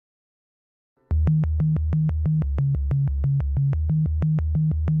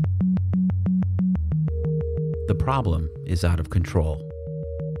problem is out of control.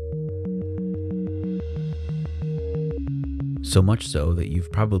 So much so that you've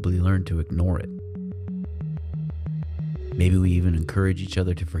probably learned to ignore it. Maybe we even encourage each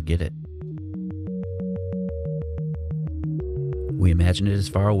other to forget it. We imagine it as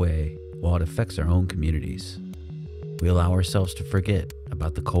far away while it affects our own communities. We allow ourselves to forget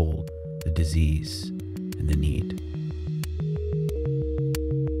about the cold, the disease, and the need.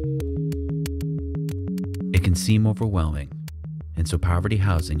 It can seem overwhelming, and so poverty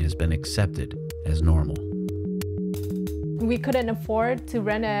housing has been accepted as normal. We couldn't afford to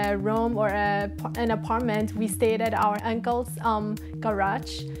rent a room or an apartment. We stayed at our uncle's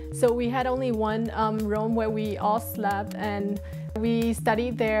garage. So we had only one room where we all slept, and we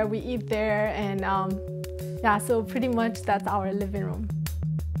studied there, we eat there, and yeah, so pretty much that's our living room.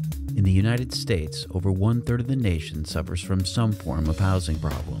 In the United States, over 1/3 of the nation suffers from some form of housing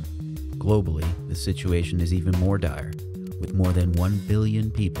problem. Globally, the situation is even more dire, with more than 1 billion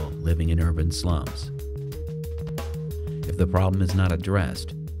people living in urban slums. If the problem is not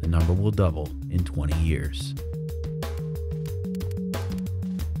addressed, the number will double in 20 years.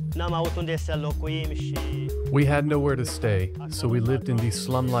 We had nowhere to stay, so we lived in these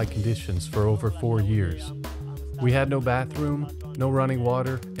slum-like conditions for over 4 years. We had no bathroom, no running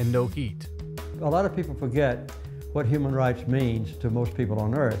water, and no heat. A lot of people forget what human rights means to most people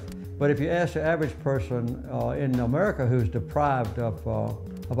on earth. But if you ask the average person in America who's deprived of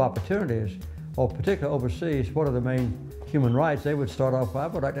opportunities, or particularly overseas, what are the main human rights, they would start off, I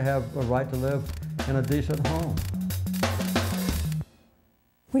would like to have a right to live in a decent home.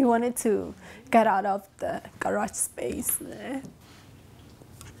 We wanted to get out of the garage space there.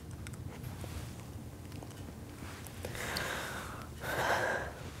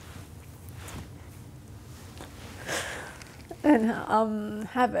 And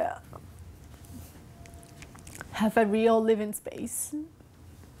have a real living space,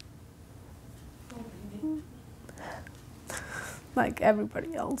 like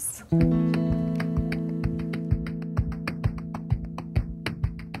everybody else.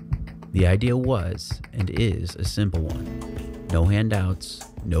 The idea was and is a simple one. No handouts,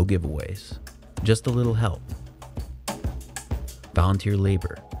 no giveaways, just a little help. Volunteer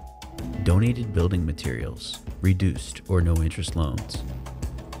labor, donated building materials, reduced or no interest loans.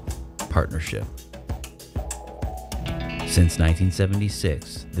 Partnership. Since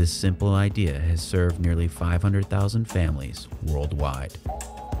 1976, this simple idea has served nearly 500,000 families worldwide.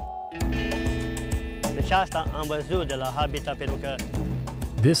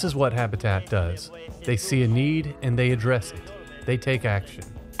 This is what Habitat does. They see a need and they address it. They take action.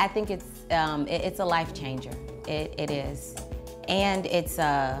 I think it's a life changer. It is. And it's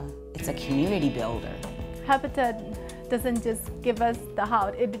a community builder. Habitat doesn't just give us the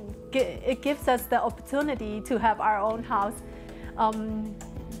house, it gives us the opportunity to have our own house.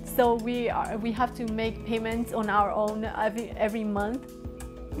 So we have to make payments on our own every month.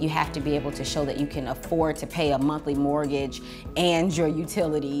 You have to be able to show that you can afford to pay a monthly mortgage and your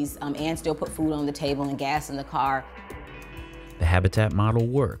utilities and still put food on the table and gas in the car. The Habitat model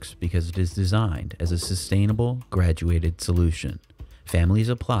works because it is designed as a sustainable, graduated solution. Families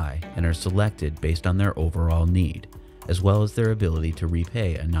apply and are selected based on their overall need, as well as their ability to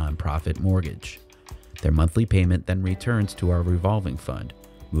repay a nonprofit mortgage. Their monthly payment then returns to our revolving fund,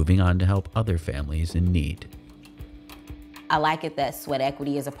 moving on to help other families in need. I like it that sweat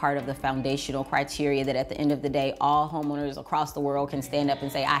equity is a part of the foundational criteria that at the end of the day, all homeowners across the world can stand up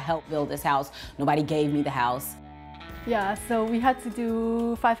and say, I helped build this house, nobody gave me the house. Yeah, so we had to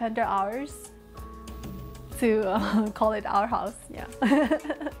do 500 hours to call it our house, yeah.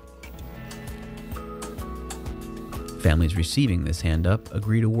 Families receiving this hand-up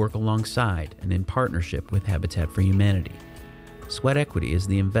agree to work alongside and in partnership with Habitat for Humanity. Sweat equity is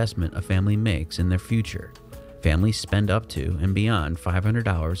the investment a family makes in their future. Families spend up to and beyond 500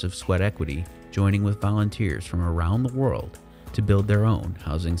 hours of sweat equity joining with volunteers from around the world to build their own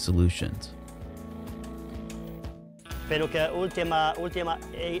housing solutions.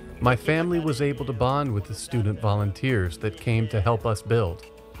 My family was able to bond with the student volunteers that came to help us build.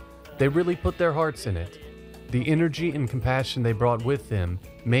 They really put their hearts in it. The energy and compassion they brought with them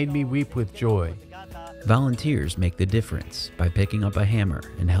made me weep with joy. Volunteers make the difference by picking up a hammer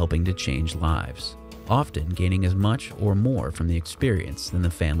and helping to change lives, often gaining as much or more from the experience than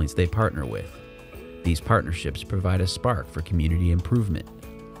the families they partner with. These partnerships provide a spark for community improvement.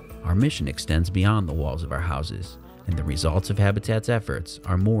 Our mission extends beyond the walls of our houses, and the results of Habitat's efforts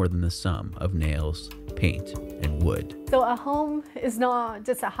are more than the sum of nails, paint, and wood. So a home is not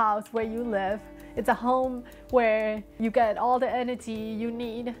just a house where you live. It's a home where you get all the energy you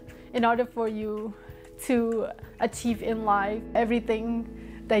need in order for you to achieve in life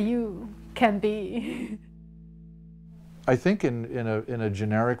everything that you can be. I think in a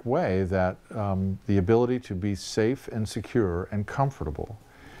generic way that the ability to be safe and secure and comfortable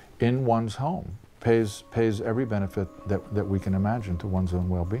in one's home pays every benefit that we can imagine to one's own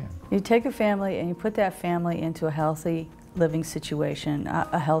well-being. You take a family and you put that family into a healthy living situation,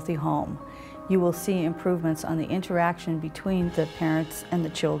 a healthy home. You will see improvements on the interaction between the parents and the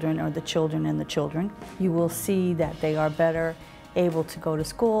children, or the children and the children. You will see that they are better able to go to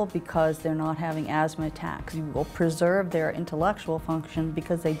school because they're not having asthma attacks. You will preserve their intellectual function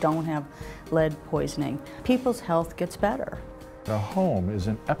because they don't have lead poisoning. People's health gets better. A home is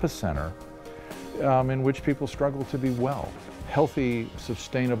an epicenter in which people struggle to be well. Healthy,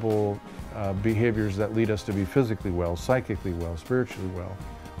 sustainable behaviors that lead us to be physically well, psychically well, spiritually well,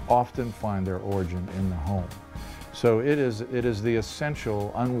 often find their origin in the home. So it is the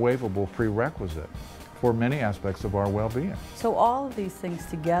essential, unwaverable prerequisite for many aspects of our well-being. So all of these things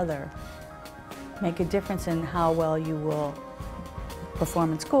together make a difference in how well you will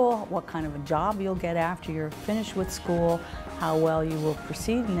perform in school, what kind of a job you'll get after you're finished with school, how well you will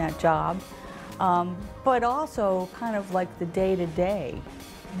proceed in that job, but also kind of like the day-to-day.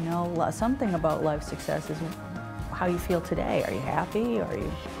 You know, something about life success is how you feel today. Are you happy? Are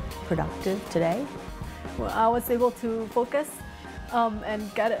you productive today? Well, I was able to focus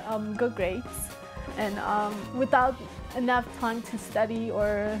and get good grades. And without enough time to study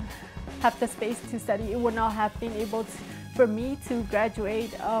or have the space to study, it would not have been able for me to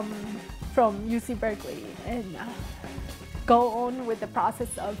graduate from UC Berkeley and go on with the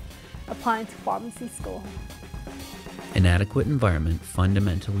process of applying to pharmacy school. An adequate environment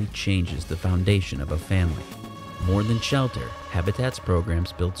fundamentally changes the foundation of a family. More than shelter, Habitat's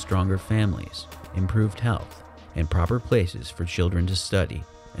programs build stronger families, improved health, and proper places for children to study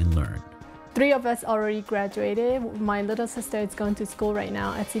and learn. 3 of us already graduated. My little sister is going to school right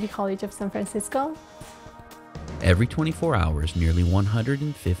now at City College of San Francisco. Every 24 hours, nearly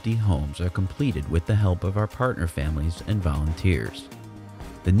 150 homes are completed with the help of our partner families and volunteers.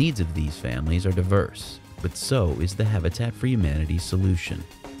 The needs of these families are diverse, but so is the Habitat for Humanity solution.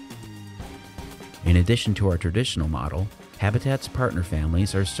 In addition to our traditional model, Habitat's partner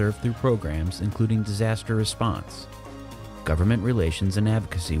families are served through programs including disaster response, government relations and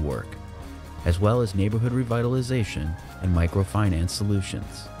advocacy work, as well as neighborhood revitalization and microfinance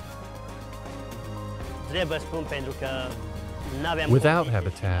solutions. Without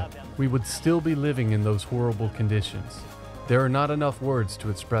Habitat, we would still be living in those horrible conditions. There are not enough words to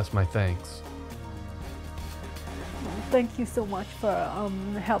express my thanks. Thank you so much for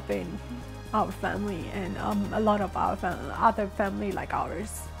helping our family and a lot of our other family like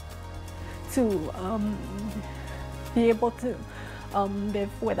ours to be able to live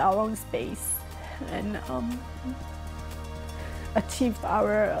with our own space and achieve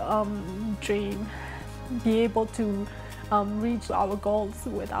our dream, be able to reach our goals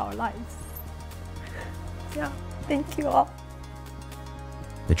with our lives. Yeah, thank you all.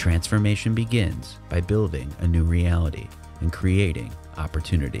 The transformation begins by building a new reality and creating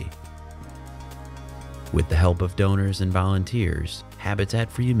opportunity. With the help of donors and volunteers,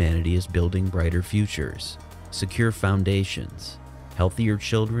 Habitat for Humanity is building brighter futures, secure foundations, healthier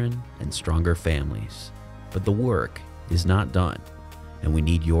children, and stronger families. But the work is not done, and we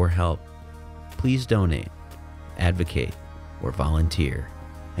need your help. Please donate, advocate, or volunteer,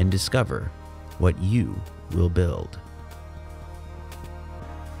 and discover what you will build.